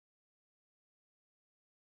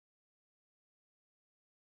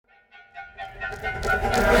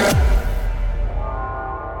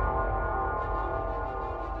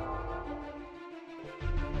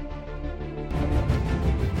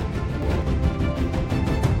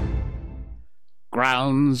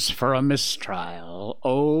Grounds for a mistrial.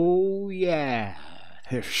 Oh, yeah,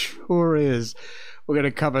 there sure is. We're going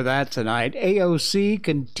to cover that tonight. AOC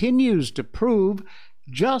continues to prove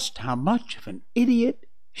just how much of an idiot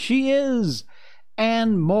she is.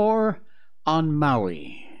 And more on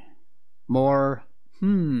Maui. More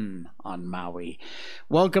on Maui.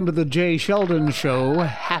 Welcome to the Jay Sheldon Show.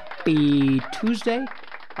 Happy Tuesday,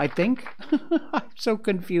 I think. I'm so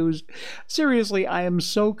confused. Seriously, I am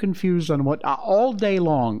so confused on what all day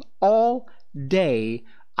long, all day.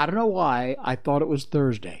 I don't know why I thought it was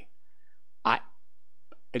Thursday.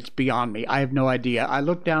 It's beyond me. I have no idea. I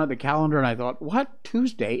looked down at the calendar and I thought, what?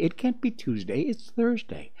 Tuesday? It can't be Tuesday. It's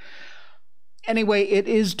Thursday. Anyway, it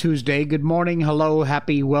is Tuesday. Good morning. Hello.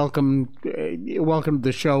 Happy. Welcome. Welcome to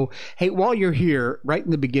the show. Hey, while you're here, right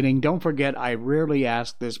in the beginning, don't forget, I rarely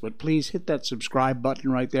ask this, but please hit that subscribe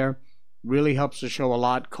button right there. Really helps the show a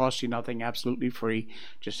lot. Costs you nothing. Absolutely free.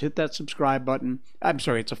 Just hit that subscribe button. I'm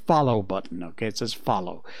sorry, it's a follow button. Okay, it says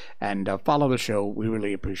follow. And follow the show. We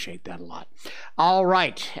really appreciate that a lot. All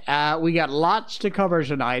right. We got lots to cover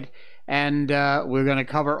tonight, and we're going to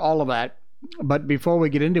cover all of that. But before we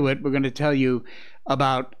get into it, we're going to tell you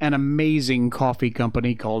about an amazing coffee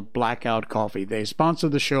company called Blackout Coffee. They sponsor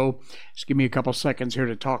the show. Just give me a couple seconds here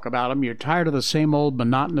to talk about them. You're tired of the same old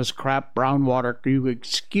monotonous crap brown water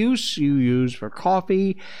excuse you use for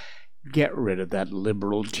coffee? Get rid of that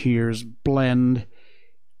liberal tears blend.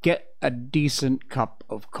 Get a decent cup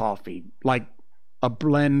of coffee, like a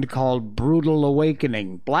blend called Brutal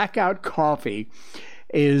Awakening. Blackout Coffee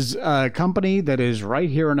is a company that is right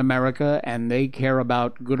here in America, and they care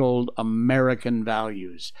about good old American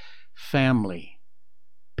values, family,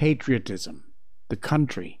 patriotism, the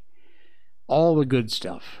country, all the good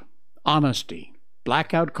stuff, honesty.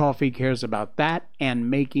 Blackout Coffee cares about that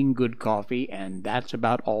and making good coffee, and that's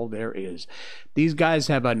about all there is. These guys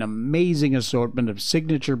have an amazing assortment of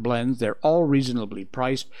signature blends. They're all reasonably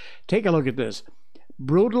priced. Take a look at this.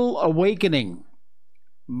 Brutal Awakening,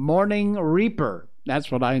 Morning Reaper.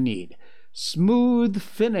 That's what I need. Smooth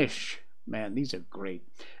Finish. Man, these are great.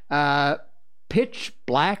 Pitch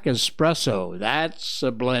Black Espresso. That's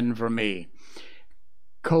a blend for me.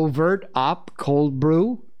 Covert Op Cold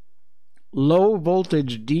Brew. Low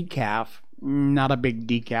Voltage Decaf. Not a big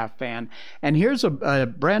decaf fan. And here's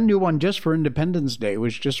a brand new one just for Independence Day,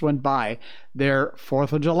 which just went by. Their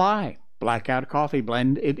 4th of July Blackout Coffee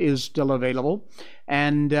blend. It is still available.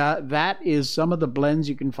 And that is some of the blends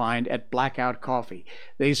you can find at Blackout Coffee.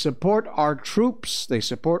 They support our troops. They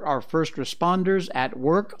support our first responders at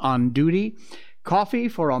work, on duty. Coffee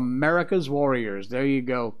for America's warriors. There you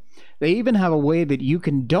go. They even have a way that you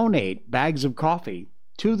can donate bags of coffee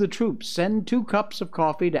to the troops. Send 2 cups of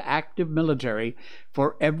coffee to active military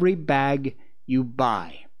for every bag you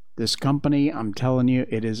buy. This company, I'm telling you,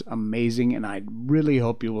 it is amazing, and I really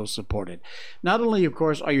hope you will support it. Not only, of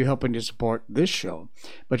course, are you helping to support this show,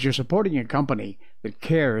 but you're supporting a company that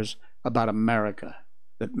cares about America,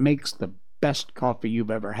 that makes the best coffee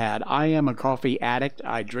you've ever had. I am a coffee addict.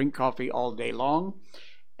 I drink coffee all day long,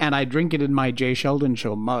 and I drink it in my Jay Sheldon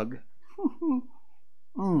Show mug.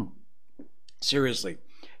 Seriously,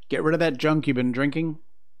 get rid of that junk you've been drinking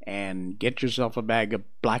and get yourself a bag of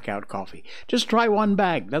Blackout Coffee. Just try one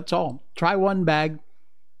bag, that's all. Try one bag.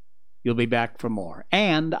 You'll be back for more.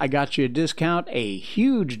 And I got you a discount, a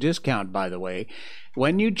huge discount, by the way.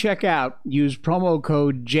 When you check out, use promo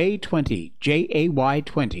code J20,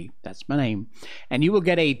 Jay20, that's my name, and you will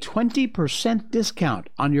get a 20% discount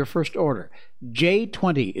on your first order.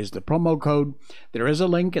 J20 is the promo code. There is a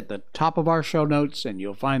link at the top of our show notes, and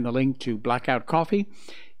you'll find the link to Blackout Coffee.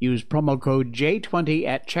 Use promo code J20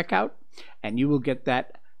 at checkout, and you will get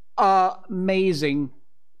that amazing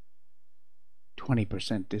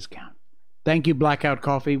 20% discount. Thank you, Blackout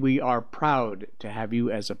Coffee. We are proud to have you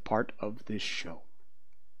as a part of this show.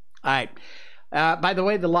 All right. By the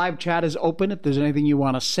way, the live chat is open. If there's anything you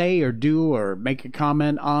want to say or do or make a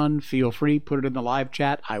comment on, feel free. Put it in the live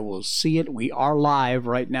chat. I will see it. We are live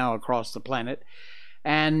right now across the planet.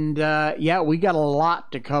 And, yeah, we got a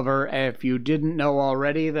lot to cover. If you didn't know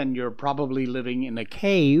already, then you're probably living in a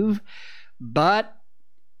cave. But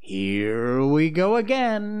here we go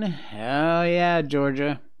again. Oh, yeah,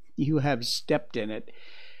 Georgia. You have stepped in it.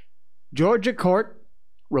 Georgia court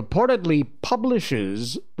reportedly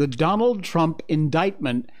publishes the Donald Trump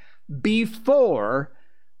indictment before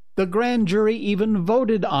the grand jury even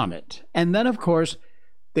voted on it. And then, of course,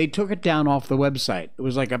 they took it down off the website. It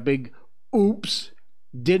was like a big oops.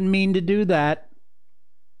 Didn't mean to do that.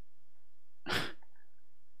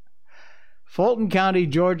 Fulton County,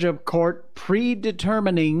 Georgia court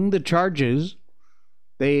predetermining the charges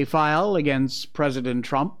they file against President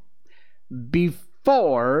Trump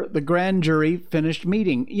before the grand jury finished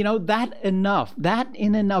meeting. You know, that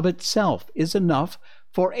in and of itself is enough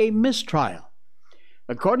for a mistrial.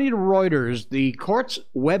 According to Reuters, the court's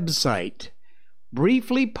website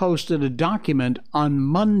briefly posted a document on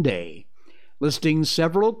Monday listing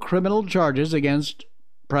several criminal charges against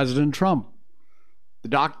President Trump.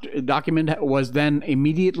 The document was then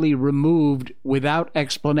immediately removed without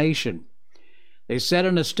explanation. They said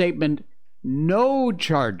in a statement, no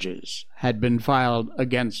charges had been filed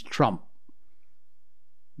against Trump.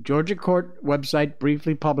 Georgia court website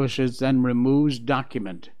briefly publishes, then removes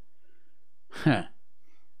document.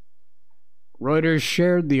 Reuters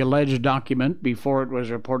shared the alleged document before it was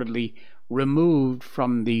reportedly removed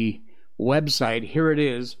from the website. Here it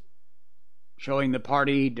is, showing the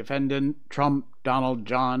party, defendant, Trump, Donald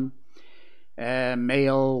John,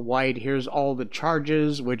 male, white. Here's all the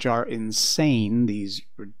charges, which are insane, these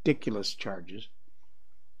ridiculous charges.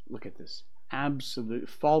 Look at this. Absolute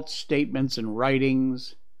false statements and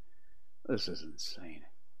writings. This is insane.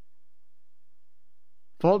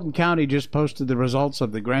 Fulton County just posted the results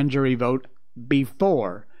of the grand jury vote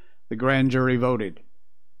before the grand jury voted.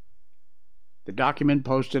 The document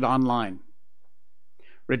posted online.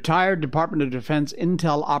 Retired Department of Defense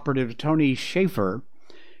Intel operative Tony Schaefer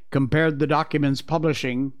compared the document's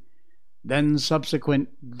publishing, then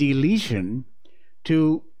subsequent deletion,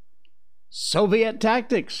 to Soviet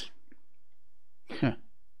tactics.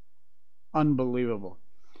 Unbelievable.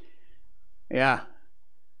 Yeah.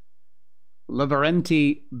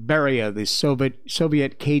 Lavrentiy Beria, the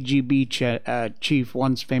Soviet KGB chief,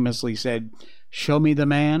 once famously said, "Show me the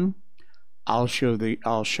man, I'll show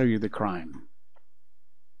you the crime."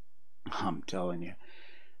 I'm telling you,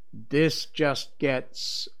 this just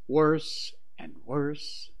gets worse and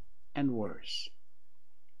worse and worse.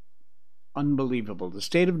 Unbelievable. The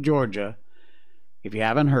state of Georgia, if you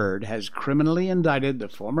haven't heard, has criminally indicted the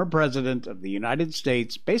former president of the United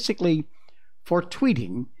States, basically for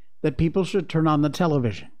tweeting that people should turn on the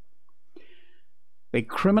television. They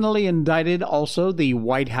criminally indicted also the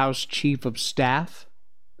White House chief of staff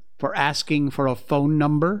for asking for a phone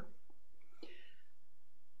number,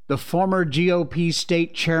 the former GOP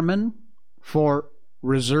state chairman for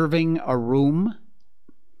reserving a room.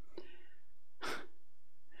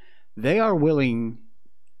 They are willing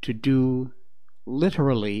to do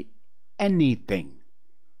literally anything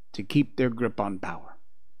to keep their grip on power.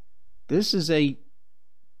 This is a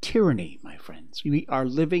tyranny, my friends. We are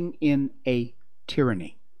living in a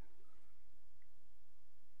tyranny.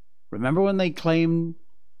 Remember when they claimed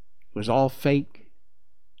it was all fake?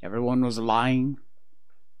 Everyone was lying?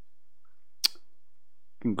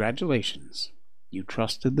 Congratulations. You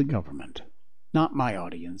trusted the government. Not my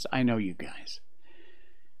audience. I know you guys.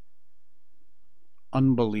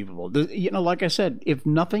 Unbelievable. Like I said, if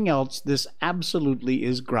nothing else, this absolutely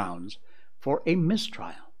is grounds for a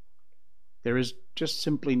mistrial. There is just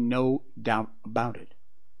simply no doubt about it.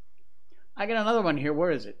 I got another one here.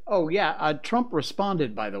 Where is it? Oh, yeah. Trump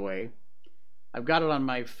responded, by the way. I've got it on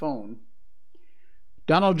my phone.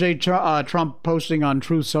 Donald J. Trump posting on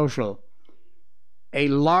Truth Social. A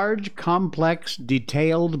large, complex,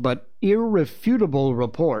 detailed, but irrefutable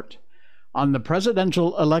report on the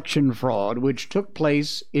presidential election fraud which took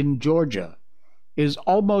place in Georgia is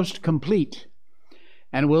almost complete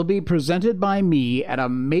and will be presented by me at a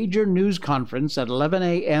major news conference at 11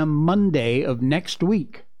 a.m. Monday of next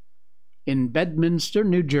week in Bedminster,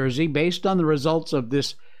 New Jersey, based on the results of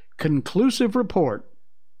this conclusive report.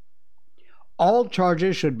 All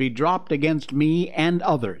charges should be dropped against me and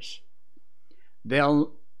others.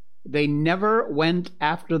 They never went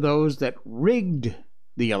after those that rigged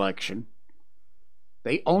the election.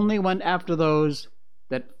 They only went after those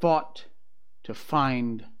that fought to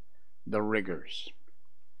find the riggers.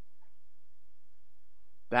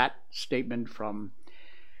 That statement from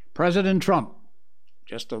President Trump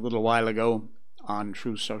just a little while ago on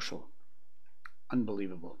Truth Social.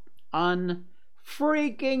 Unbelievable.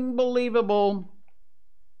 Unfreaking believable.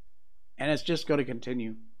 And it's just going to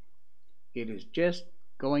continue. It is just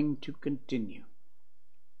going to continue.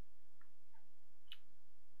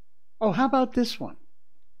 Oh, how about this one?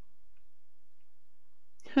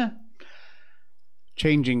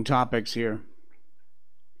 Changing topics here.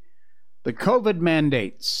 The COVID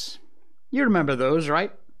mandates. You remember those,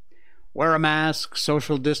 right? Wear a mask,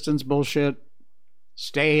 social distance bullshit,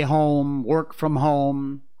 stay home, work from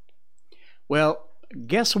home. Well,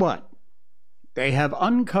 guess what? they have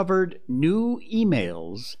uncovered new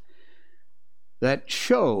emails that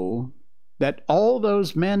show that all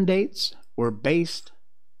those mandates were based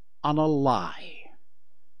on a lie.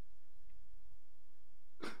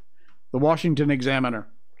 The Washington Examiner.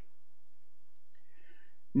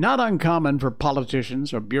 Not uncommon for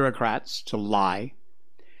politicians or bureaucrats to lie.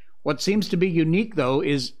 What seems to be unique, though,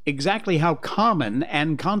 is exactly how common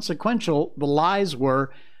and consequential the lies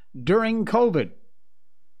were during COVID.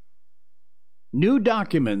 New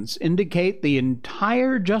documents indicate the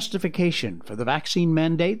entire justification for the vaccine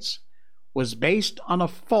mandates was based on a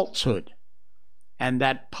falsehood, and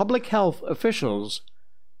that public health officials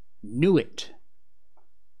knew it.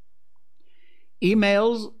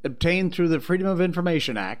 Emails obtained through the Freedom of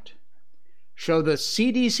Information Act show the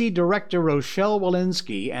CDC Director Rochelle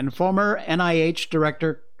Walensky and former NIH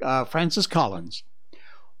Director Francis Collins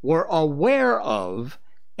were aware of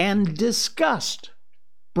and discussed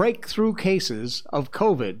breakthrough cases of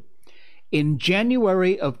COVID in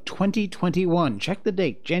January of 2021. Check the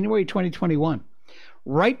date, January 2021,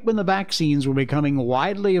 right when the vaccines were becoming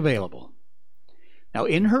widely available. Now,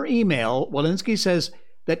 in her email, Walensky says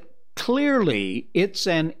that clearly it's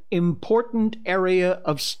an important area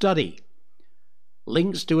of study,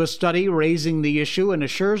 links to a study raising the issue, and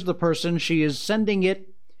assures the person she is sending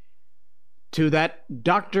it to that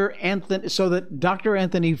Dr. Anthony, so that Dr.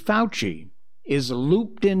 Anthony Fauci is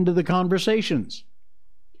looped into the conversations.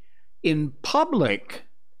 In public,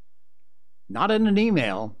 not in an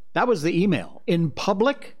email, that was the email. In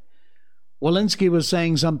public, Walensky was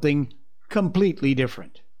saying something completely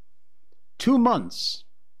different. 2 months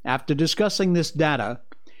after discussing this data,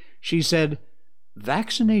 she said,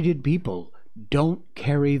 vaccinated people don't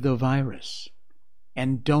carry the virus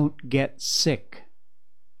and don't get sick.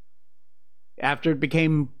 After it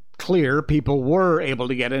became clear people were able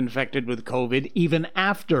to get infected with COVID even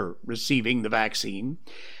after receiving the vaccine,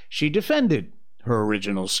 she defended her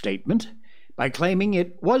original statement by claiming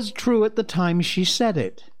it was true at the time she said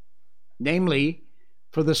it, namely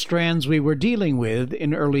for the strands we were dealing with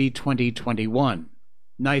in early 2021.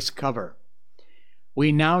 Nice cover.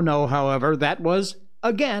 We now know, however, that was,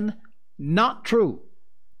 again, not true.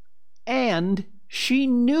 And she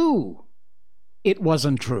knew it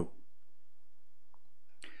wasn't true.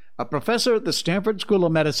 A professor at the Stanford School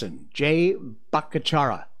of Medicine, Jay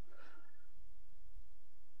Bhattacharya,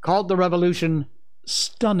 called the revolution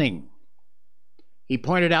stunning. He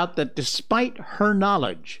pointed out that despite her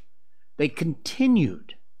knowledge, they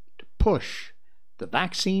continued to push the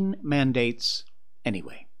vaccine mandates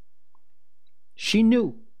anyway. She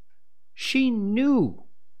knew. She knew.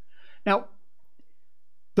 Now,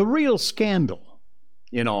 the real scandal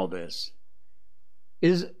in all this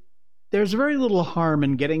is there's very little harm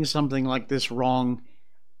in getting something like this wrong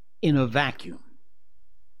in a vacuum.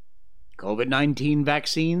 COVID-19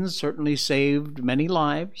 vaccines certainly saved many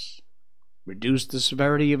lives, reduced the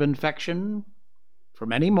severity of infection for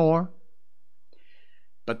many more.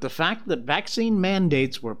 But the fact that vaccine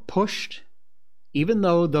mandates were pushed, even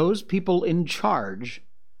though those people in charge,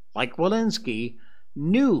 like Walensky,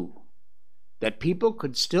 knew that people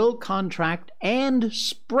could still contract and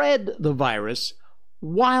spread the virus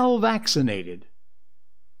while vaccinated,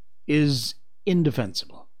 is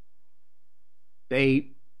indefensible.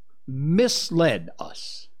 They misled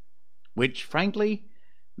us, which frankly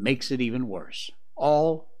makes it even worse.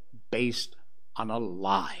 All based on a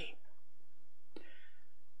lie.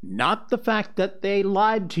 Not the fact that they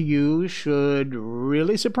lied to you should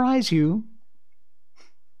really surprise you.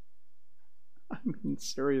 I mean,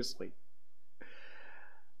 seriously.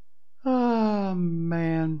 Oh,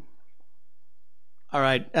 man. All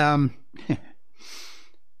right. There's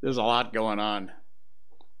a lot going on.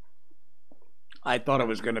 I thought it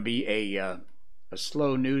was going to be a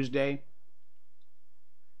slow news day.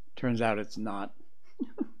 Turns out it's not.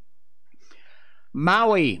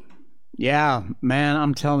 Maui. Yeah, man,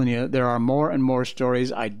 I'm telling you, there are more and more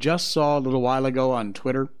stories. I just saw a little while ago on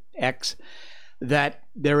Twitter, X, that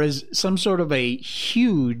there is some sort of a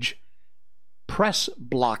huge press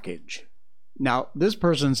blockage. Now, this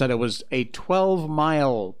person said it was a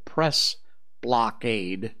 12-mile press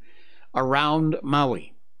blockade around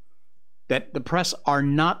Maui, that the press are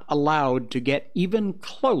not allowed to get even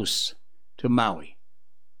close to Maui.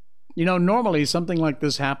 You know, normally something like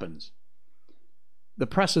this happens. The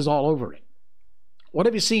press is all over it. What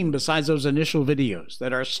have you seen besides those initial videos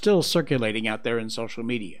that are still circulating out there in social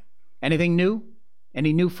media? Anything new?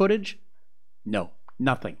 Any new footage? No,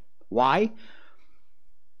 nothing. Why?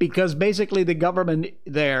 Because basically the government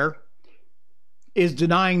there is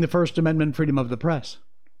denying the First Amendment freedom of the press.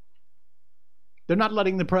 They're not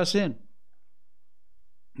letting the press in.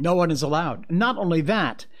 No one is allowed. Not only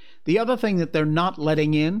that, the other thing that they're not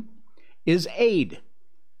letting in is aid.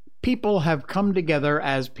 People have come together,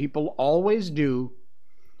 as people always do,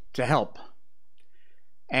 to help.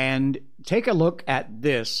 And take a look at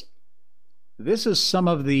this. This is some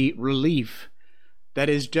of the relief that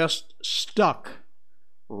is just stuck,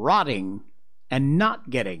 rotting, and not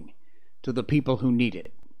getting to the people who need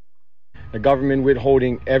it. The government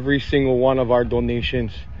withholding every single one of our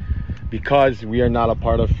donations because we are not a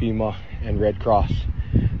part of FEMA and Red Cross.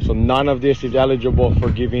 So none of this is eligible for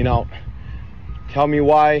giving out. Tell me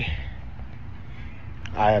why.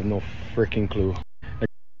 I have no freaking clue.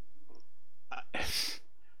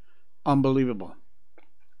 Unbelievable.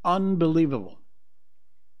 Unbelievable.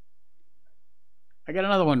 I got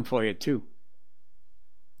another one for you, too.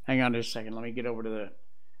 Hang on just a second. Let me get over to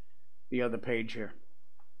the other page here.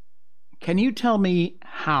 Can you tell me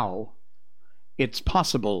how it's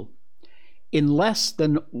possible in less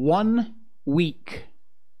than 1 week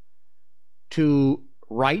to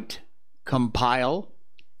write, compile,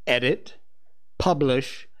 edit,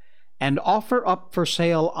 publish, and offer up for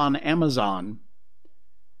sale on Amazon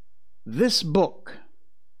this book?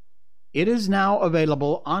 It is now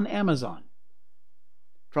available on Amazon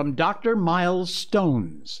from Dr. Miles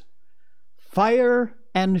Stone's Fire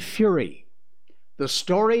and Fury, the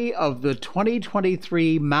story of the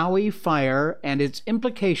 2023 Maui fire and its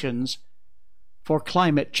implications for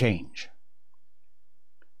climate change.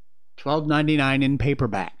 $12.99 in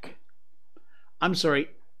paperback. I'm sorry,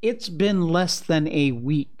 it's been less than a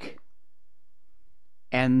week,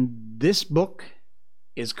 and this book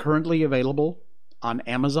is currently available on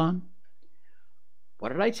Amazon.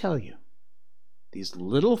 What did I tell you? These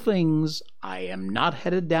little things, I am not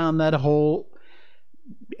headed down that whole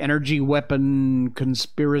energy weapon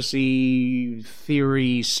conspiracy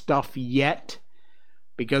theory stuff yet,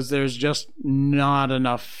 because there's just not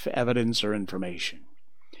enough evidence or information.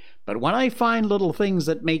 But when I find little things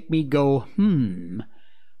that make me go,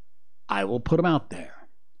 I will put them out there.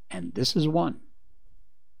 And this is one.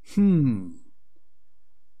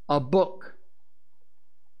 A book.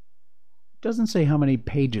 Doesn't say how many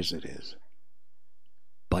pages it is,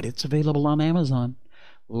 but it's available on Amazon.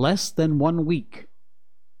 Less than 1 week.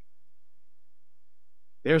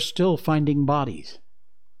 They're still finding bodies.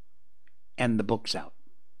 And the book's out.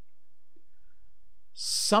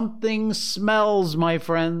 Something smells, my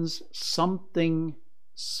friends. Something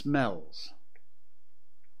smells.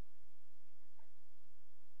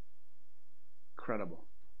 Incredible.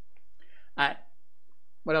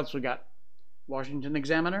 What else we got? Washington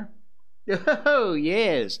Examiner? Oh,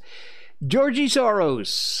 yes. Georgie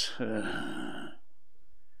Soros.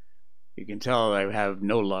 You can tell I have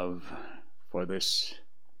no love for this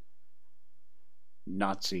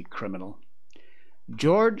Nazi criminal.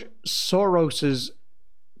 George Soros's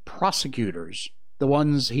prosecutors, the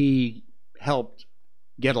ones he helped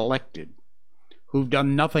get elected, who've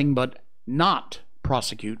done nothing but not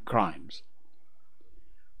prosecute crimes,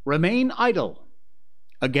 remain idle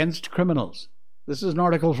against criminals. This is an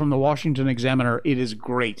article from the Washington Examiner. It is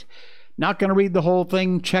great. Not going to read the whole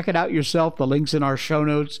thing. Check it out yourself. The link's in our show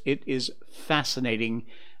notes. It is fascinating.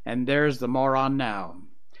 And there's the moron now.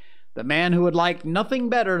 The man who would like nothing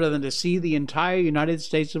better than to see the entire United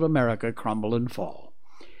States of America crumble and fall.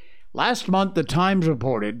 Last month, the Times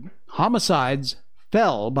reported homicides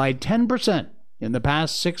fell by 10% in the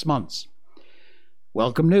past 6 months.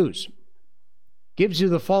 Welcome news. Gives you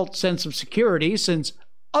the false sense of security, since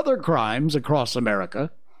other crimes across America,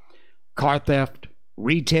 car theft,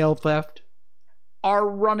 retail theft, are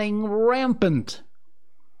running rampant.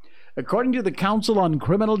 According to the Council on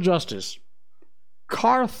Criminal Justice,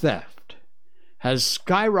 car theft has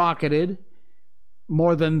skyrocketed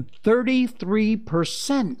more than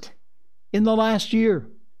 33% in the last year.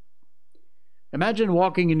 Imagine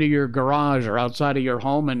walking into your garage or outside of your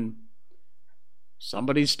home and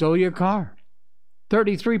somebody stole your car.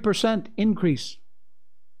 33% increase.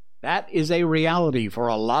 That is a reality for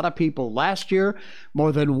a lot of people. Last year,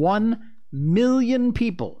 more than 1 million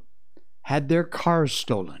people had their cars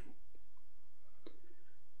stolen.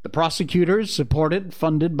 The prosecutors, supported,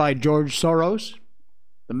 funded by George Soros,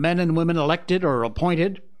 the men and women elected or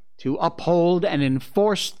appointed to uphold and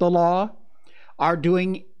enforce the law, are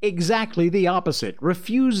doing exactly the opposite,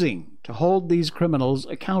 refusing to hold these criminals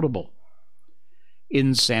accountable.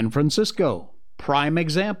 In San Francisco, prime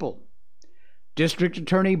example, District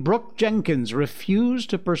Attorney Brooke Jenkins refused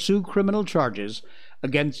to pursue criminal charges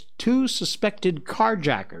against 2 suspected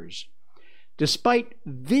carjackers, despite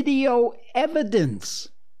video evidence.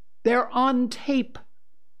 They're on tape,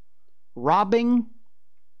 robbing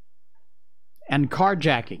and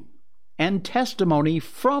carjacking and testimony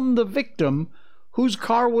from the victim whose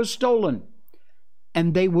car was stolen,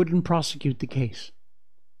 and they wouldn't prosecute the case.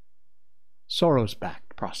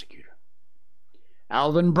 Soros-backed prosecutor.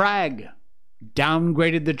 Alvin Bragg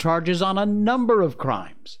downgraded the charges on a number of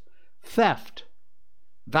crimes. Theft.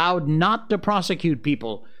 Vowed not to prosecute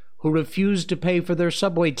people who refused to pay for their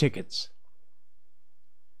subway tickets.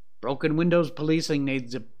 Broken windows policing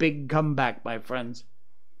needs a big comeback, my friends.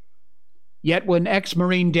 Yet when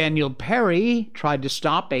ex-Marine Daniel Perry tried to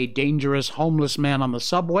stop a dangerous homeless man on the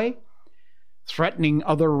subway, threatening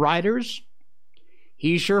other riders,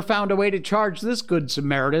 he sure found a way to charge this good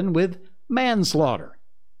Samaritan with manslaughter.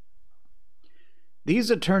 These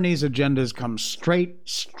attorneys' agendas come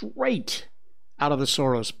straight out of the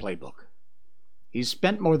Soros playbook. He's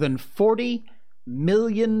spent more than $40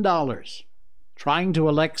 million trying to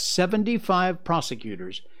elect 75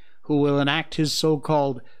 prosecutors who will enact his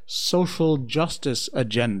so-called social justice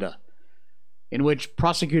agenda, in which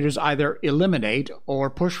prosecutors either eliminate or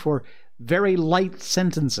push for very light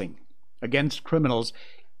sentencing against criminals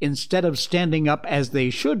instead of standing up, as they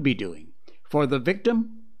should be doing, for the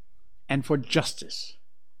victim and for justice.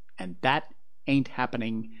 And that ain't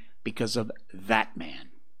happening because of that man.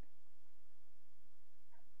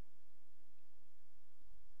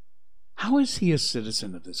 How is he a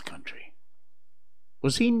citizen of this country?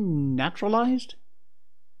 Was he naturalized?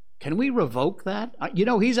 Can we revoke that? You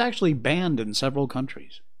know, he's actually banned in several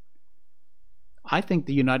countries. I think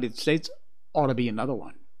the United States ought to be another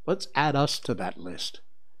one. Let's add us to that list.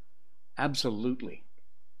 Absolutely.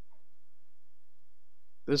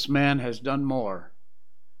 This man has done more.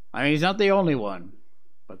 I mean, he's not the only one,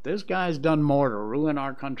 but this guy's done more to ruin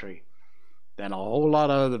our country than a whole lot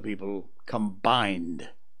of other people combined.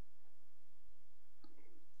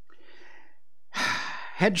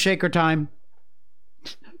 Head shaker time.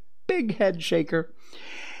 Big head shaker.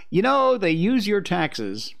 You know, they use your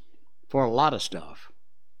taxes for a lot of stuff.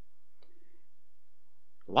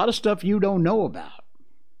 A lot of stuff you don't know about.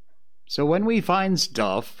 So when we find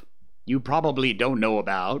stuff you probably don't know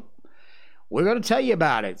about, we're going to tell you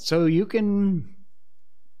about it so you can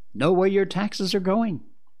know where your taxes are going.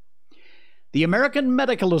 The American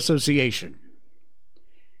Medical Association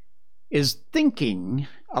is thinking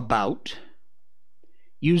about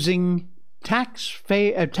using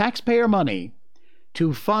taxpayer money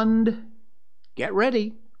to fund, get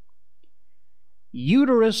ready,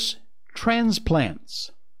 uterus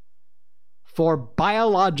transplants for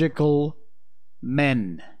biological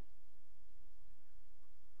men.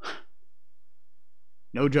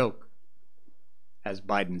 No joke, as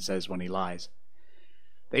Biden says when he lies.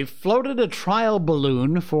 They floated a trial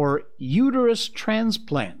balloon for uterus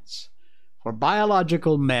transplants for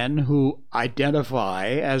biological men who identify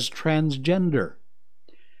as transgender,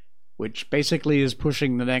 which basically is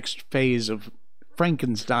pushing the next phase of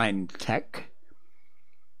Frankenstein tech.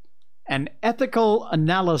 An ethical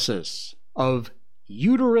analysis of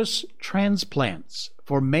uterus transplants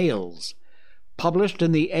for males, published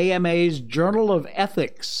in the AMA's Journal of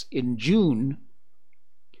Ethics in June,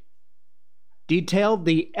 detailed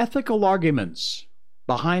the ethical arguments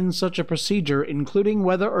behind such a procedure, including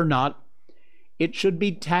whether or not it should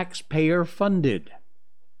be taxpayer funded.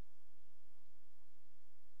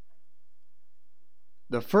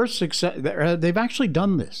 The first success, they've actually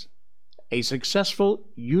done this. A successful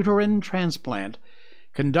uterine transplant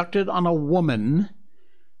conducted on a woman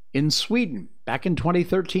in Sweden back in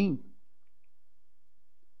 2013.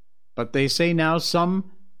 But they say now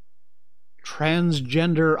some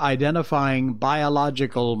transgender identifying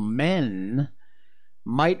biological men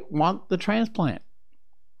might want the transplant.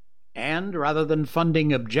 And rather than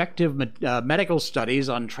funding objective medical studies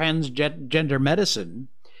on transgender medicine,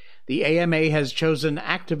 the AMA has chosen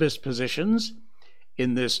activist positions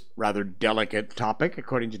in this rather delicate topic,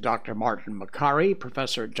 according to Dr. Martin Makary,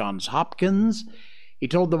 professor at Johns Hopkins. He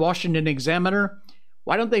told the Washington Examiner,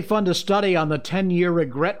 "Why don't they fund a study on the 10-year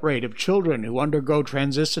regret rate of children who undergo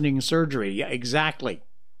transitioning surgery?" Yeah, exactly.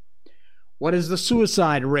 What is the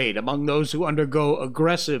suicide rate among those who undergo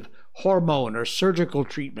aggressive hormone or surgical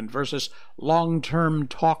treatment versus long-term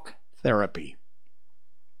talk therapy?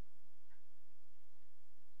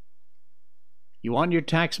 You want your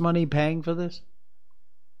tax money paying for this?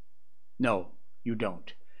 No, you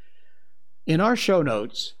don't. In our show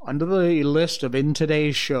notes, under the list of in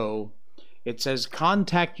today's show, it says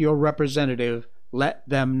contact your representative, let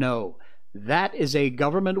them know. That is a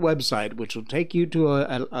government website which will take you to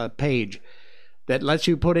a page that lets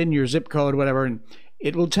you put in your zip code, whatever, and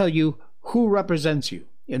it will tell you who represents you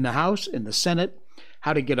in the House, in the Senate,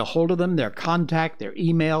 how to get a hold of them, their contact, their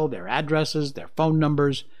email, their addresses, their phone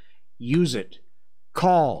numbers. Use it.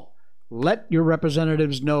 Call. Let your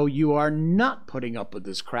representatives know you are not putting up with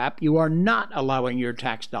this crap. You are not allowing your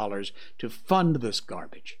tax dollars to fund this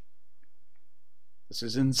garbage. This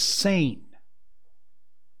is insane.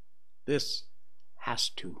 This has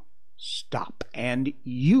to stop. And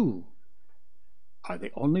you are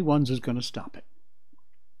the only ones who's going to stop it.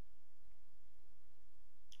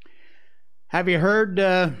 Have you heard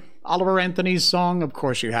Oliver Anthony's song? Of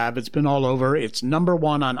course you have. It's been all over. It's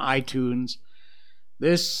 #1 on iTunes.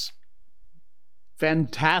 This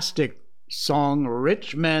fantastic song,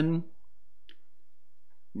 Rich Men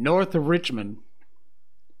North of Richmond.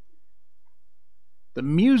 The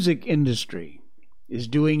music industry is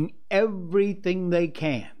doing everything they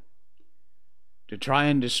can to try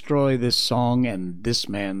and destroy this song and this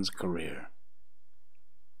man's career.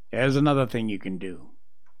 There's another thing you can do.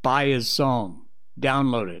 Buy his song.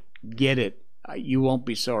 Download it. Get it. You won't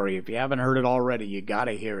be sorry. If you haven't heard it already, you got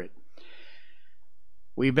to hear it.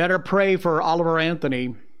 We better pray for Oliver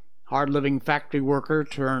Anthony, hard-living factory worker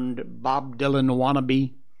turned Bob Dylan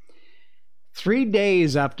wannabe. 3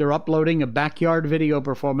 days after uploading a backyard video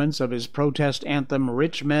performance of his protest anthem,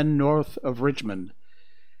 Rich Men North of Richmond,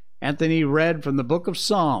 Anthony read from the book of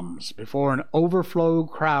Psalms before an overflow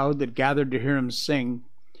crowd that gathered to hear him sing.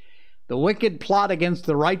 The wicked plot against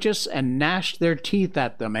the righteous and gnash their teeth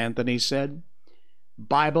at them, Anthony said,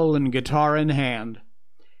 Bible and guitar in hand.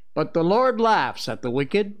 But the Lord laughs at the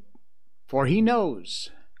wicked, for he knows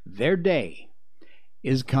their day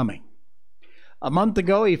is coming. A month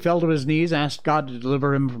ago, he fell to his knees, asked God to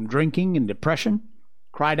deliver him from drinking and depression,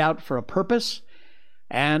 cried out for a purpose,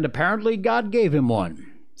 and apparently God gave him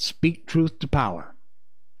one. Speak truth to power.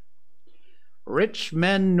 Rich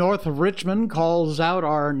Men North of Richmond calls out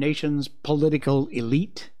our nation's political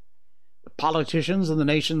elite, the politicians in the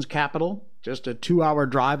nation's capital, just a 2-hour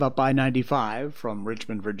drive up I-95 from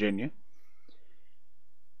Richmond, Virginia.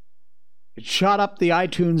 It shot up the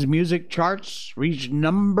iTunes music charts, reached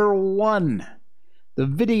 #1. The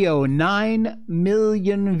video, 9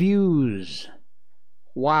 million views.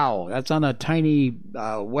 Wow, that's on a tiny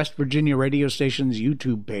West Virginia radio station's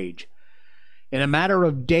YouTube page. In a matter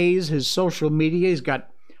of days, his social media, he's got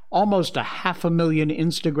almost 500,000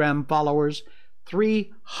 Instagram followers,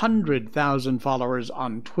 300,000 followers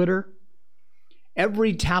on Twitter.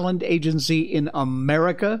 Every talent agency in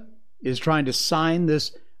America is trying to sign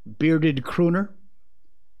this bearded crooner.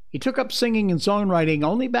 He took up singing and songwriting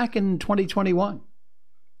only back in 2021.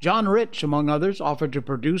 John Rich, among others, offered to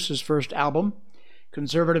produce his first album.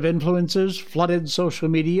 Conservative influences flooded social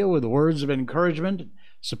media with words of encouragement and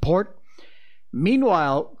support.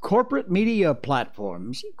 Meanwhile, corporate media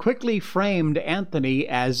platforms quickly framed Anthony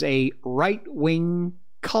as a right-wing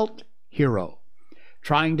cult hero,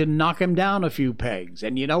 trying to knock him down a few pegs.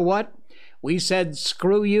 And you know what? We said,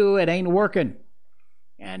 screw you, it ain't working.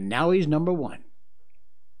 And now he's #1.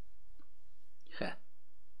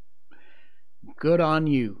 Good on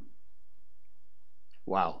you.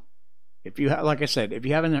 Wow. If you like I said, if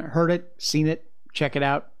you haven't heard it, seen it, check it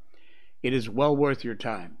out. It is well worth your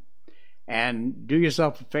time. And do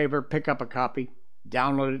yourself a favor, pick up a copy,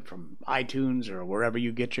 download it from iTunes or wherever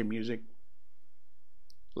you get your music.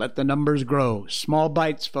 Let the numbers grow. Small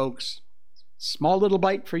bites, folks. Small little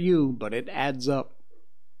bite for you, but it adds up.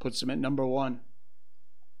 Puts them at #1.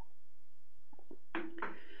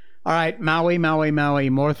 All right, Maui.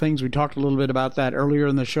 More things. We talked a little bit about that earlier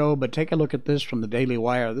in the show, but take a look at this from the Daily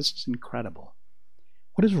Wire. This is incredible.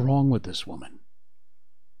 What is wrong with this woman?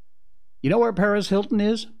 You know where Paris Hilton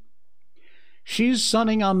is? She's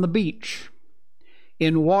sunning on the beach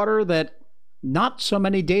in water that not so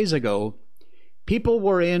many days ago people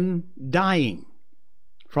were in dying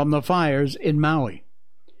from the fires in Maui.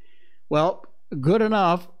 Well, good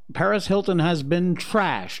enough. Paris Hilton has been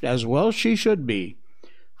trashed, as well she should be,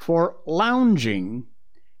 for lounging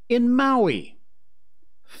in Maui,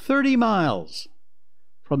 30 miles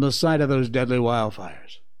from the site of those deadly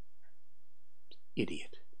wildfires.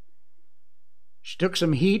 Idiot. She took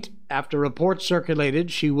some heat after reports circulated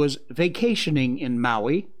she was vacationing in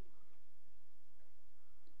Maui.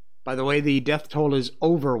 By the way, the death toll is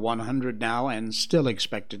over 100 now and still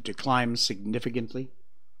expected to climb significantly.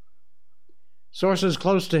 Sources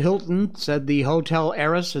close to Hilton said the hotel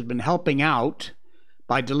heiress had been helping out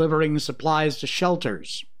by delivering supplies to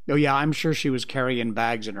shelters. Oh yeah, I'm sure she was carrying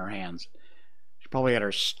bags in her hands. She probably had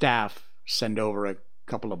her staff send over a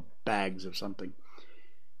couple of bags of something.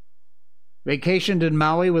 Vacationed in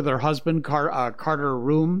Maui with her husband, Carter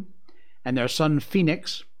Room, and their son,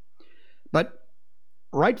 Phoenix. But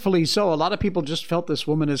rightfully so, a lot of people just felt this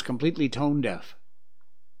woman is completely tone deaf.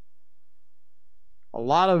 A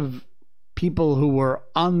lot of people who were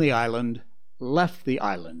on the island left the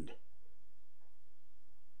island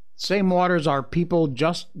same waters our people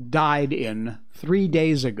just died in 3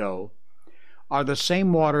 days ago are the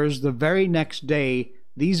same waters the very next day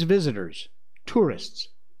these visitors, tourists,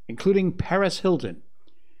 including Paris Hilton,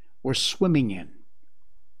 were swimming in.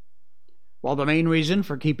 While the main reason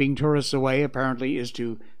for keeping tourists away apparently is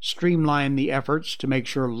to streamline the efforts to make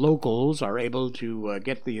sure locals are able to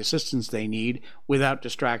get the assistance they need without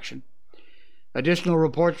distraction. Additional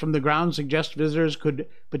reports from the ground suggest visitors could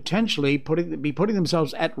potentially be putting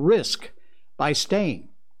themselves at risk by staying.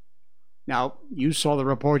 Now, you saw the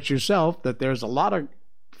reports yourself that there's a lot of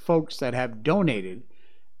folks that have donated,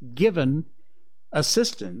 given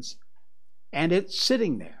assistance, and it's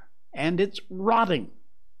sitting there, and it's rotting.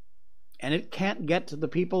 And it can't get to the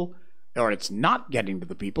people, or it's not getting to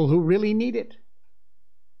the people who really need it.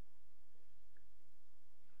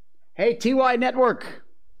 Hey, TY Network,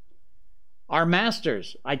 our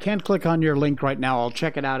masters. I can't click on your link right now. I'll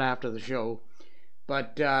check it out after the show.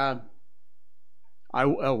 But, oh,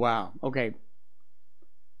 wow. Okay.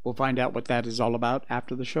 We'll find out what that is all about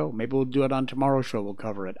after the show. Maybe we'll do it on tomorrow's show. We'll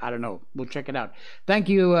cover it. I don't know. We'll check it out. Thank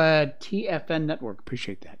you, TFN Network.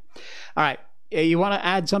 Appreciate that. All right. You want to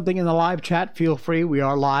add something in the live chat? Feel free. We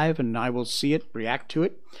are live, and I will see it, react to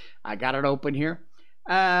it. I got it open here.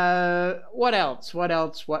 What else?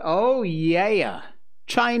 Oh, yeah.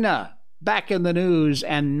 China, back in the news,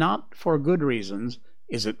 and not for good reasons.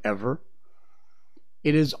 Is it ever?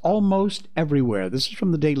 It is almost everywhere. This is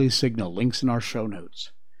from the Daily Signal. Links in our show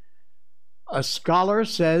notes. A scholar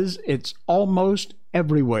says it's almost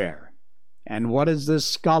everywhere. And what is this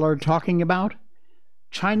scholar talking about?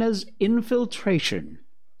 China's infiltration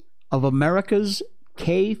of America's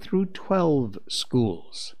K through 12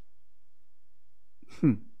 schools.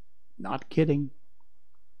 Not kidding.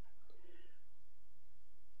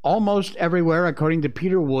 Almost everywhere, according to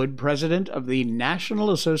Peter Wood, president of the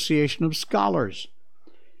National Association of Scholars.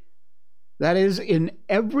 That is, in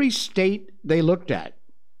every state they looked at,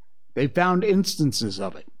 they found instances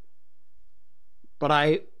of it. But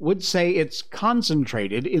I would say it's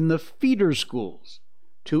concentrated in the feeder schools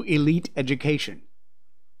to elite education,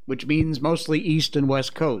 which means mostly East and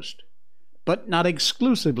West Coast, but not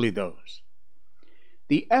exclusively those.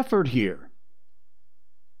 The effort here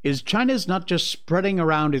is China's not just spreading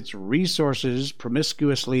around its resources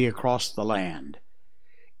promiscuously across the land.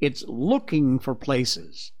 It's looking for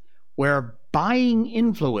places where buying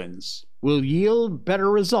influence will yield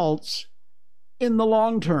better results in the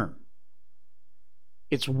long term.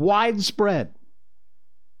 It's widespread,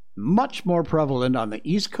 much more prevalent on the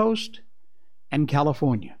East Coast and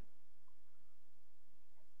California.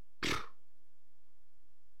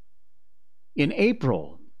 In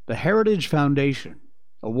April, the Heritage Foundation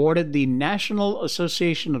awarded the National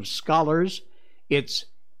Association of Scholars its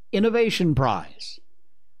Innovation Prize,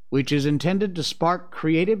 which is intended to spark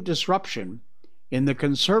creative disruption in the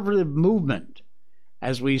conservative movement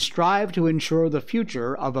as we strive to ensure the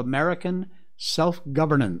future of American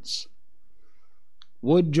self-governance.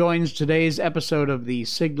 Wood joins today's episode of the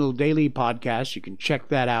Signal Daily podcast. You can check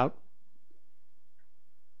that out.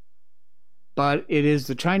 But it is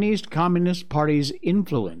the Chinese Communist Party's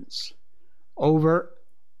influence over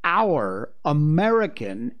our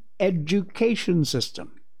American education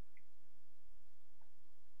system.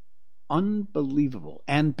 Unbelievable,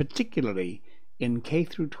 and particularly in K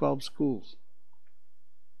through 12 schools.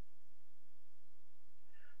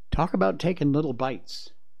 Talk about taking little bites.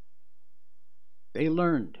 They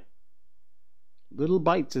learned. Little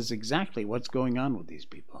bites is exactly what's going on with these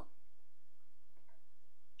people.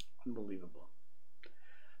 Unbelievable.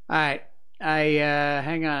 All right.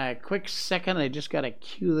 Hang on a quick second. I just got to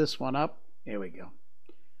cue this one up. Here we go.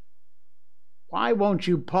 Why won't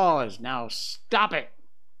you pause? Now stop it.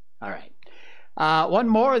 All right. One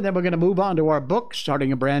more, and then we're going to move on to our book,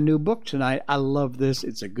 starting a brand new book tonight. I love this.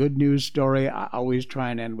 It's a good news story. I always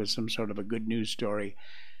try and end with some sort of a good news story.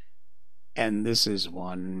 And this is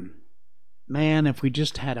one. Man, if we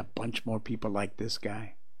just had a bunch more people like this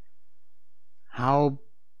guy, how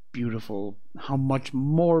beautiful, how much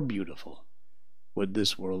more beautiful would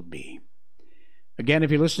this world be? Again,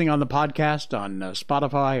 if you're listening on the podcast on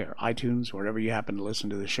Spotify or iTunes, wherever you happen to listen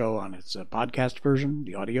to the show on its podcast version,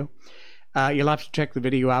 the audio, you'll have to check the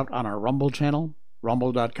video out on our Rumble channel,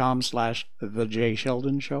 rumble.com/The Jay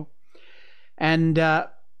Sheldon Show. And, all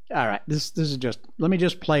right, this is just, let me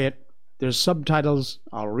just play it. There's subtitles.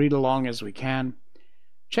 I'll read along as we can.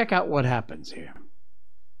 Check out what happens here.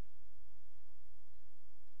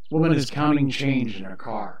 This woman is counting change in her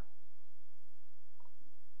car.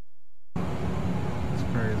 It's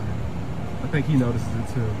crazy. I think he notices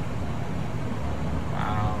it too.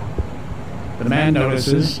 Wow. The man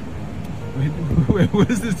notices. Wait, what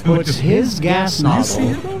is this doing? puts his gas Do you see nozzle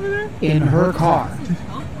him over there? in her car.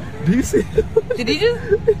 Do you see him? Did he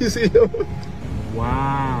just? You see him?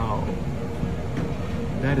 Wow.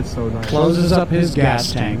 That is so nice. Closes up his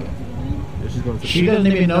gas tank. Yeah, she's going to She doesn't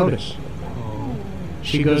even notice. Oh.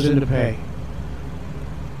 She goes in to pay.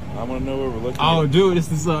 I want to know where we're looking. Oh, dude, it's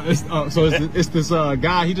this. It's this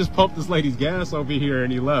guy. He just pumped this lady's gas over here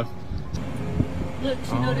and he left. Look,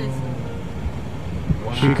 she noticed.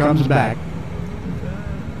 Wow. She comes back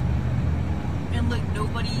And look,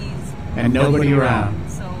 nobody's. and nobody around.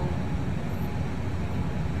 So.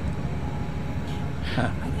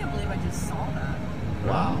 I can't believe I just saw that.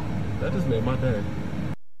 Wow. That just made my day.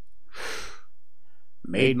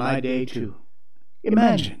 Made my day too.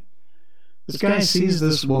 Imagine. This guy sees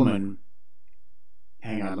this woman.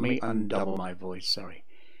 Hang on, let me undouble my voice, sorry.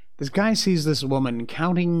 This guy sees this woman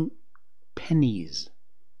counting pennies,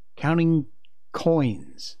 counting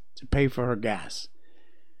coins to pay for her gas.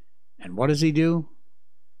 And what does he do?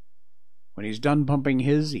 When he's done pumping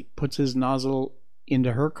his, he puts his nozzle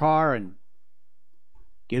into her car and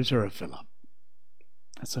gives her a fill up.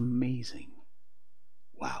 That's amazing.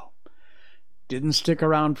 Wow. Didn't stick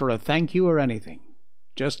around for a thank you or anything.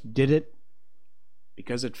 Just did it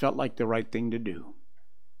because it felt like the right thing to do.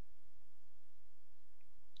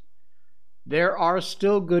 There are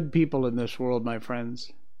still good people in this world, my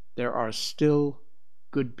friends. There are still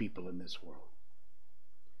good people in this world.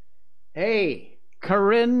 Hey,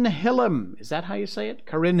 Corinne Hillam. Is that how you say it?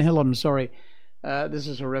 Corinne Hillam, sorry. This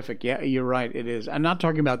is horrific. Yeah, you're right, it is. I'm not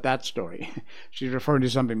talking about that story. She's referring to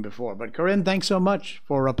something before. But Corinne, thanks so much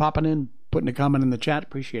for popping in, putting a comment in the chat.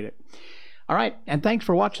 Appreciate it. All right, and thanks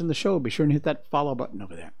for watching the show. Be sure and hit that follow button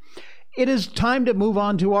over there. It is time to move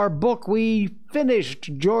on to our book. We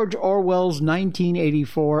finished George Orwell's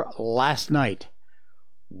 1984 last night.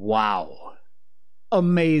 Wow.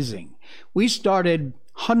 Amazing. We started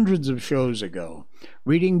hundreds of shows ago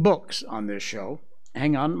reading books on this show.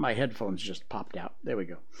 Hang on, my headphones just popped out. There we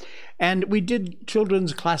go. And we did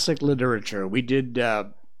children's classic literature. We did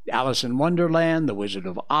Alice in Wonderland, The Wizard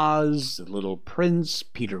of Oz, The Little Prince,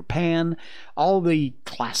 Peter Pan, all the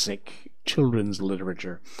classic children's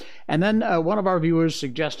literature. And then one of our viewers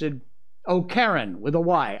suggested, Karen with a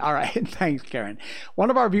Y. All right, thanks, Karen. One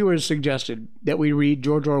of our viewers suggested that we read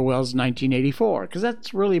George Orwell's 1984, because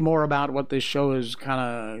that's really more about what this show is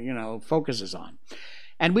kind of, focuses on.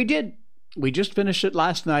 And we did. We just finished it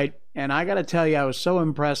last night, and I got to tell you, I was so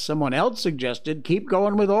impressed. Someone else suggested, keep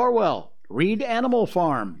going with Orwell. Read Animal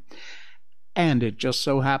Farm. And it just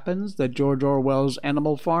so happens that George Orwell's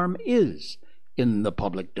Animal Farm is in the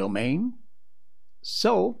public domain.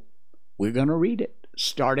 So, we're going to read it.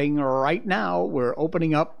 Starting right now, we're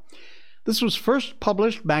opening up. This was first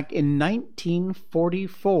published back in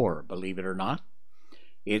 1944, believe it or not.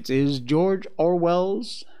 It is George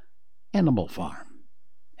Orwell's Animal Farm.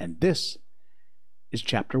 And this is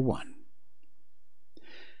Chapter 1.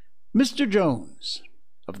 Mr. Jones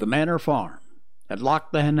of the Manor Farm had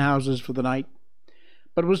locked the hen houses for the night,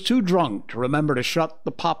 but was too drunk to remember to shut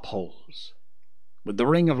the pop holes. With the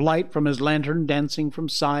ring of light from his lantern dancing from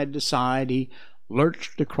side to side, he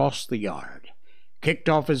lurched across the yard, kicked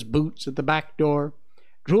off his boots at the back door,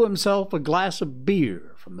 drew himself a glass of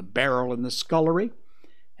beer from the barrel in the scullery,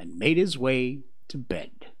 and made his way to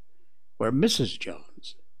bed, where Mrs.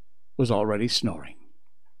 Jones was already snoring.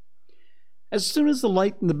 As soon as the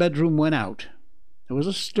light in the bedroom went out, there was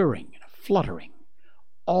a stirring and a fluttering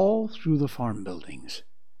all through the farm buildings.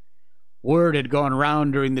 Word had gone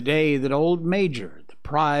round during the day that old Major, the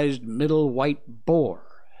prized middle white boar,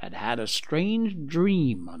 had had a strange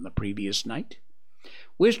dream on the previous night,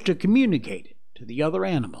 wished to communicate it to the other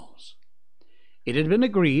animals. It had been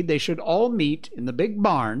agreed they should all meet in the big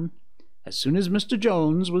barn as soon as Mr.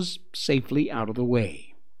 Jones was safely out of the way.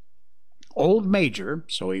 Old Major,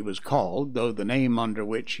 so he was called, though the name under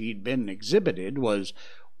which he'd been exhibited was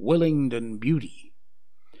Willingdon Beauty,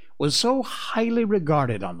 was so highly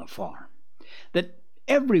regarded on the farm that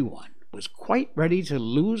everyone was quite ready to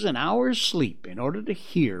lose an hour's sleep in order to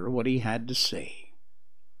hear what he had to say.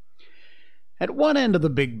 At one end of the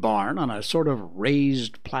big barn, on a sort of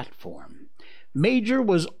raised platform, Major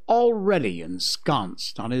was already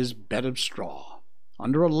ensconced on his bed of straw,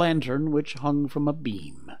 under a lantern which hung from a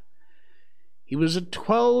beam. He was a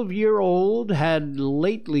 12-year-old, had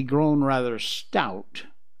lately grown rather stout,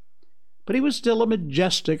 but he was still a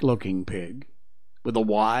majestic-looking pig, with a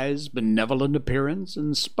wise, benevolent appearance,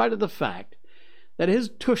 in spite of the fact that his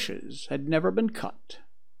tushes had never been cut.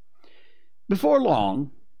 Before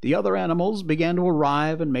long, the other animals began to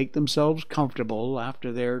arrive and make themselves comfortable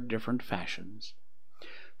after their different fashions.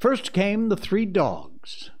 First came the 3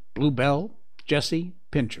 dogs, Bluebell, Jessie,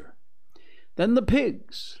 Pincher. Then the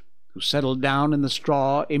pigs, who settled down in the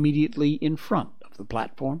straw immediately in front of the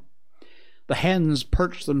platform. The hens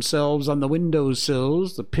perched themselves on the window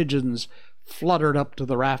sills, the pigeons fluttered up to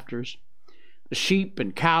the rafters. The sheep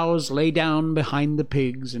and cows lay down behind the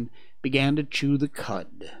pigs and began to chew the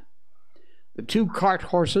cud. The two cart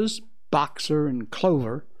horses, Boxer and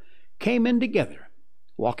Clover, came in together,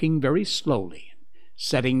 walking very slowly,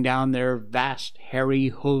 setting down their vast hairy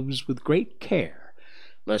hooves with great care,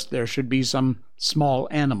 lest there should be some small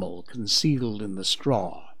animal concealed in the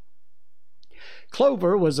straw.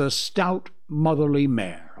 Clover was a stout, motherly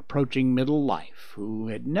mare, approaching middle life, who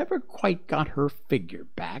had never quite got her figure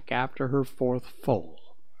back after her fourth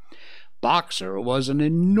foal. Boxer was an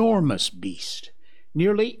enormous beast,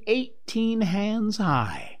 nearly 18 hands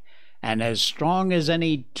high, and as strong as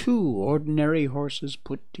any two ordinary horses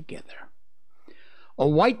put together. A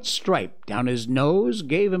white stripe down his nose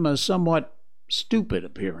gave him a somewhat stupid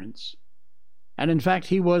appearance, and in fact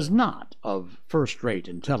he was not of first-rate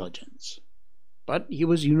intelligence, but he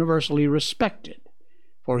was universally respected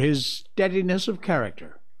for his steadiness of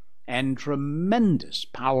character and tremendous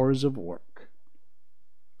powers of work.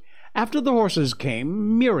 After the horses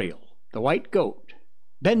came Muriel, the white goat,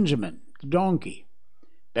 Benjamin, the donkey.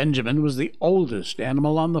 Benjamin was the oldest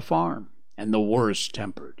animal on the farm, and the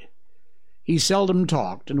worst-tempered. He seldom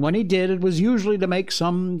talked, and when he did, it was usually to make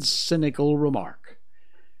some cynical remark.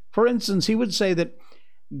 For instance, he would say that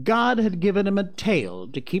God had given him a tail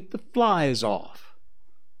to keep the flies off,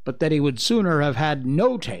 but that he would sooner have had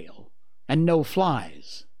no tail and no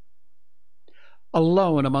flies.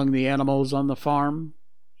 Alone among the animals on the farm,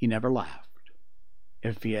 he never laughed.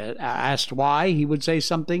 If he had asked why, he would say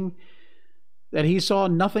something that he saw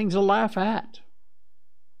nothing to laugh at.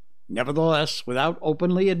 Nevertheless, without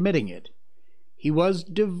openly admitting it, he was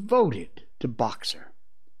devoted to Boxer.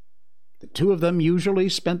 The two of them usually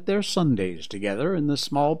spent their Sundays together in the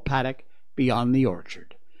small paddock beyond the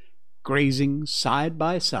orchard, grazing side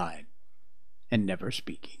by side and never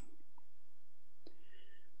speaking.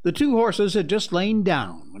 The two horses had just lain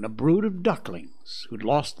down when a brood of ducklings who'd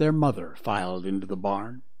lost their mother filed into the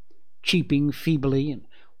barn, cheeping feebly and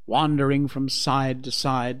wandering from side to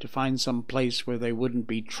side to find some place where they wouldn't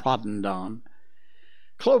be trodden on.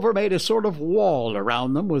 Clover made a sort of wall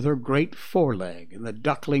around them with her great foreleg, and the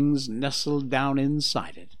ducklings nestled down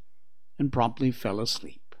inside it and promptly fell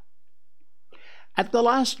asleep. At the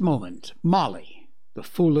last moment, Molly, the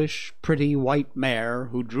foolish, pretty white mare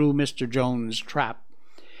who drew Mr. Jones's trap,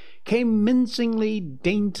 came mincingly,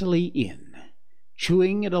 daintily in,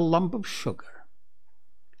 chewing at a lump of sugar.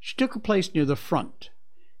 She took a place near the front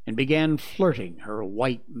and began flirting her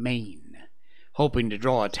white mane, hoping to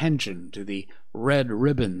draw attention to the red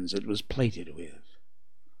ribbons it was plaited with.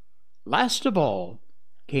 Last of all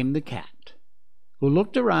came the cat, who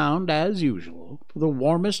looked around, as usual, for the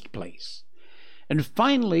warmest place, and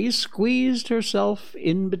finally squeezed herself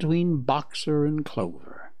in between Boxer and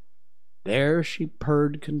Clover. There she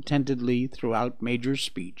purred contentedly throughout Major's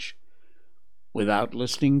speech, without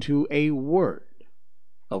listening to a word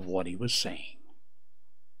of what he was saying.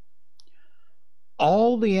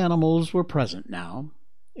 All the animals were present now,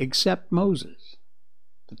 except Moses,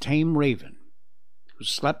 the tame raven, who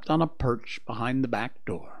slept on a perch behind the back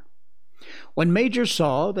door. When Major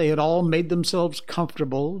saw they had all made themselves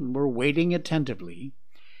comfortable and were waiting attentively,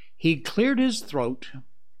 he cleared his throat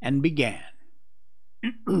and began.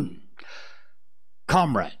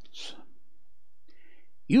 Comrades,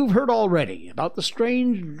 you've heard already about the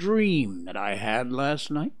strange dream that I had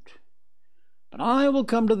last night, but I will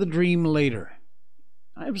come to the dream later.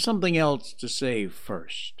 I have something else to say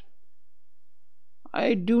first.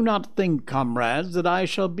 I do not think, comrades, that I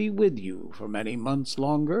shall be with you for many months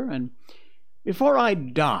longer, and before I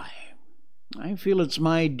die, I feel it's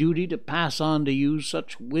my duty to pass on to you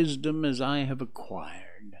such wisdom as I have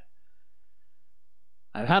acquired.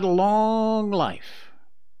 I've had a long life.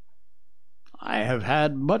 I have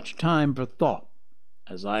had much time for thought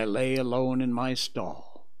as I lay alone in my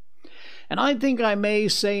stall, and I think I may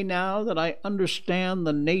say now that I understand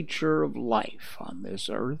the nature of life on this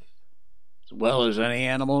earth as well as any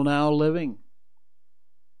animal now living.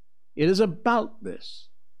 It is about this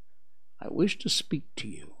I wish to speak to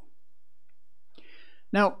you.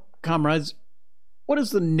 Now, comrades, what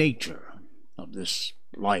is the nature of this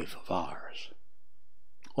life of ours?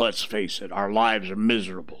 Let's face it, our lives are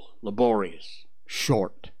miserable, laborious,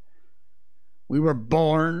 short. We were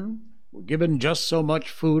born, we're given just so much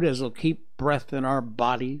food as will keep breath in our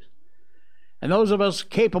bodies, and those of us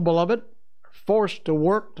capable of it are forced to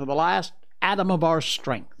work to the last atom of our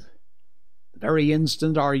strength. The very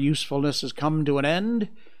instant our usefulness has come to an end,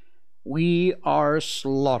 We are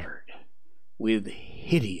slaughtered with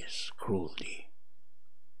hideous cruelty.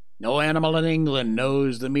 No animal in England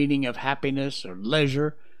knows the meaning of happiness or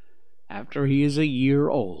leisure after he is a year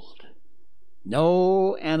old.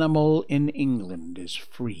 No animal in England is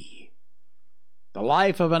free. The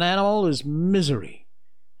life of an animal is misery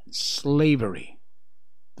and slavery.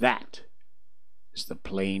 That is the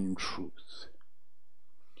plain truth.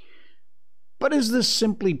 But is this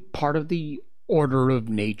simply part of the order of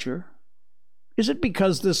nature? Is it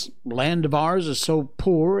because this land of ours is so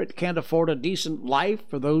poor it can't afford a decent life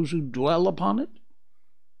for those who dwell upon it?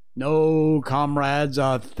 No, comrades,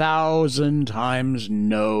 1,000 times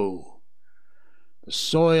no. The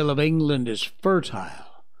soil of England is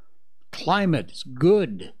fertile. Climate is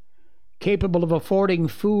good, capable of affording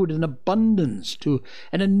food in abundance to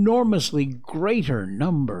an enormously greater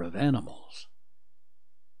number of animals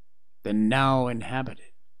than now inhabited.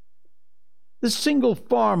 This single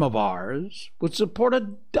farm of ours would support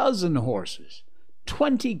 12 horses,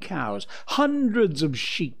 20 cows, hundreds of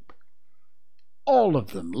sheep, all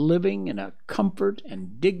of them living in a comfort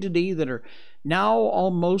and dignity that are now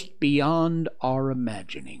almost beyond our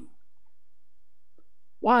imagining.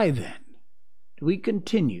 Why, then, do we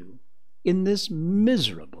continue in this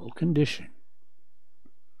miserable condition?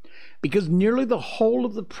 Because nearly the whole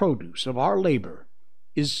of the produce of our labor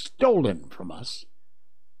is stolen from us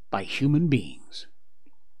by human beings.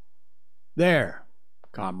 There,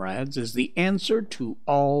 comrades, is the answer to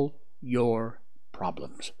all your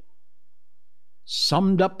problems.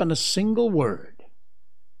 Summed up in a single word: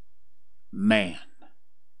 man.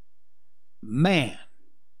 Man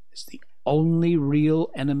is the only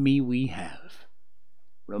real enemy we have.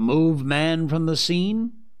 Remove man from the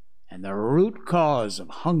scene, and the root cause of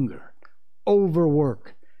hunger,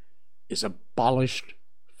 overwork, is abolished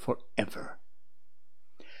forever.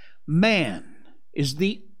 Man is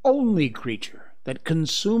the only creature that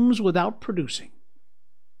consumes without producing.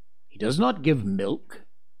 He does not give milk.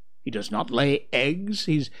 He does not lay eggs.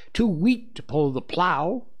 He's too weak to pull the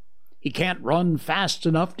plow. He can't run fast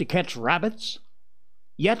enough to catch rabbits.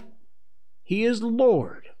 Yet he is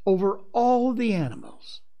Lord over all the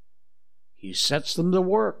animals. He sets them to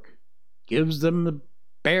work, gives them the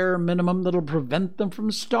bare minimum that'll prevent them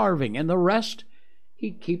from starving, and the rest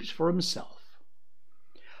he keeps for himself.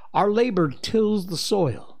 Our labor tills the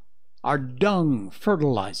soil. Our dung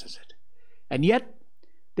fertilizes it. And yet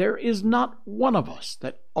there is not one of us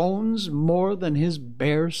that owns more than his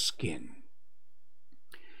bare skin.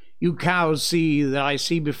 You cows see that I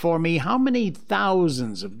see before me, how many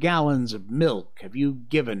thousands of gallons of milk have you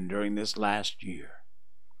given during this last year?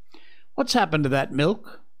 What's happened to that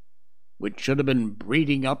milk, which should have been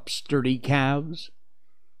breeding up sturdy calves?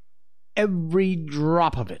 Every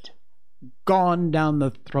drop of it gone down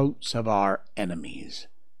the throats of our enemies.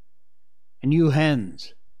 And you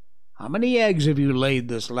hens, how many eggs have you laid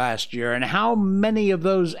this last year, and how many of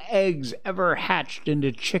those eggs ever hatched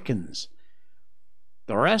into chickens?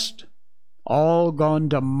 The rest, all gone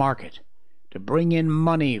to market to bring in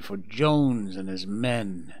money for Jones and his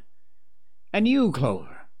men. And you,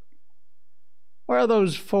 Clover, where are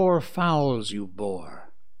those 4 fowls you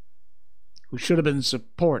bore, who should have been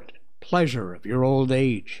support and pleasure of your old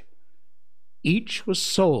age? Each was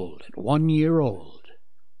sold at 1 year old,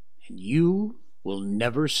 and you will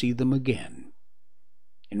never see them again.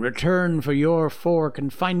 In return for your 4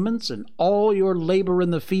 confinements and all your labor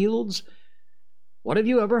in the fields, what have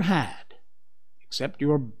you ever had except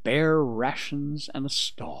your bare rations and a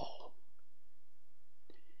stall?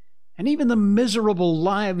 And even the miserable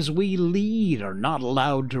lives we lead are not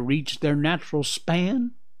allowed to reach their natural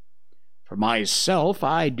span. For myself,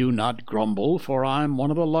 I do not grumble, for I'm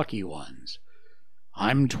one of the lucky ones.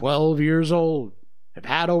 I'm 12 years old, have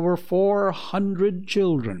had over 400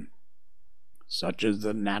 children. Such is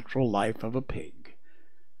the natural life of a pig.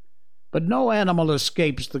 But no animal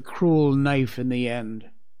escapes the cruel knife in the end.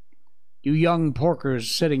 You young porkers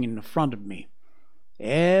sitting in front of me,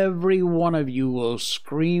 every one of you will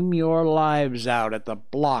scream your lives out at the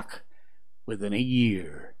block within a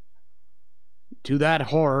year. To that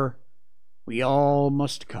horror we all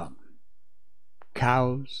must come.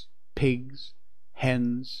 Cows, pigs,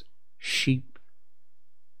 hens, sheep,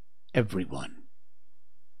 everyone.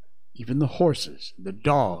 Even the horses, the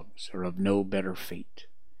dogs, are of no better fate.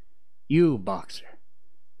 You, Boxer,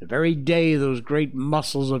 the very day those great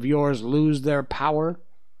muscles of yours lose their power,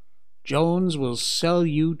 Jones will sell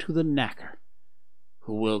you to the knacker,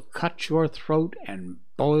 who will cut your throat and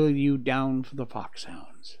boil you down for the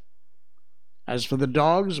foxhounds. As for the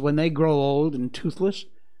dogs, when they grow old and toothless,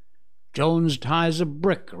 Jones ties a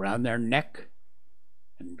brick around their neck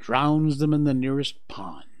and drowns them in the nearest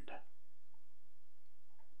pond.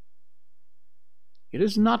 It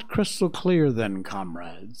is not crystal clear, then,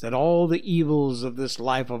 comrades, that all the evils of this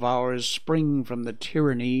life of ours spring from the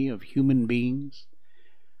tyranny of human beings?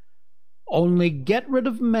 Only get rid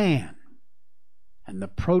of man, and the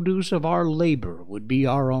produce of our labor would be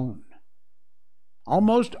our own.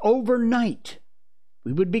 Almost overnight,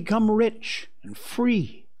 we would become rich and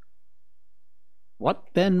free. What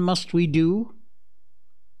then must we do?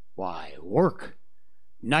 Why, work,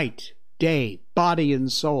 night, day, body and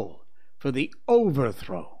soul, for the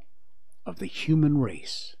overthrow of the human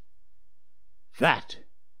race. That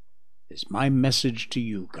is my message to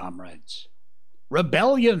you, comrades.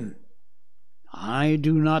 Rebellion! I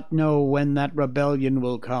do not know when that rebellion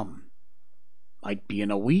will come. Might be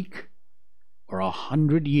in a week or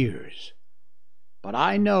 100 years. But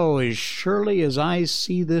I know as surely as I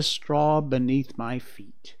see this straw beneath my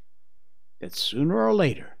feet that sooner or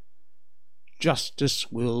later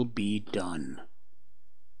justice will be done.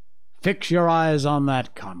 Fix your eyes on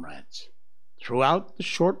that, comrades, throughout the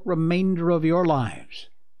short remainder of your lives.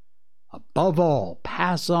 Above all,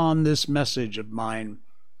 pass on this message of mine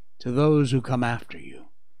to those who come after you,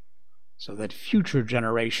 so that future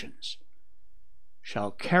generations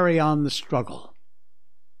shall carry on the struggle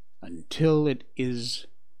until it is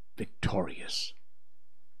victorious.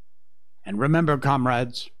 And remember,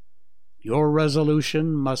 comrades, your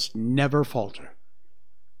resolution must never falter.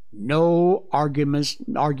 No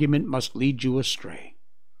argument must lead you astray.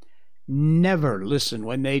 Never listen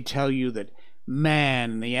when they tell you that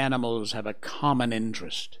man and the animals have a common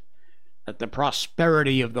interest, that the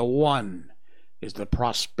prosperity of the one is the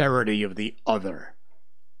prosperity of the other.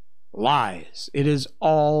 Lies. It is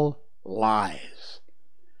all lies.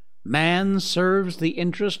 Man serves the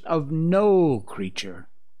interest of no creature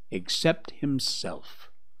except himself.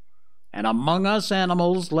 And among us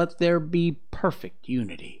animals let there be perfect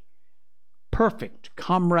unity, perfect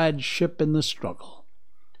comradeship in the struggle.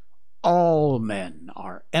 All men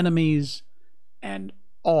are enemies, and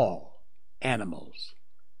all animals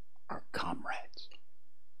are comrades.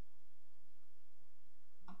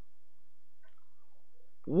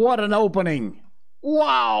 What an opening!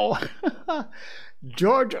 Wow!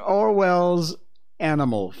 George Orwell's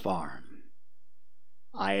Animal Farm.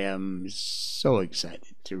 I am so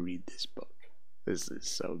excited to read this book. This is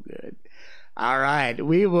so good. All right,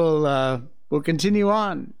 we'll continue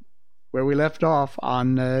on where we left off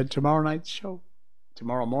on tomorrow night's show.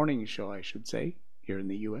 Tomorrow morning's show, I should say, here in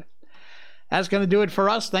the U.S. That's going to do it for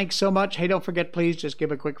us. Thanks so much. Hey, don't forget, please, just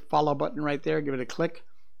give a quick follow button right there. Give it a click,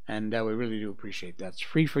 and we really do appreciate that. It's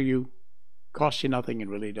free for you. Costs you nothing. It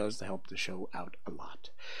really does to help the show out a lot.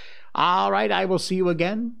 All right, I will see you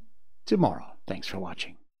again tomorrow. Thanks for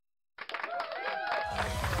watching.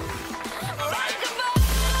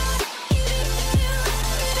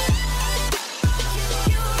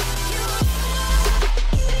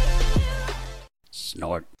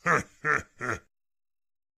 Snort.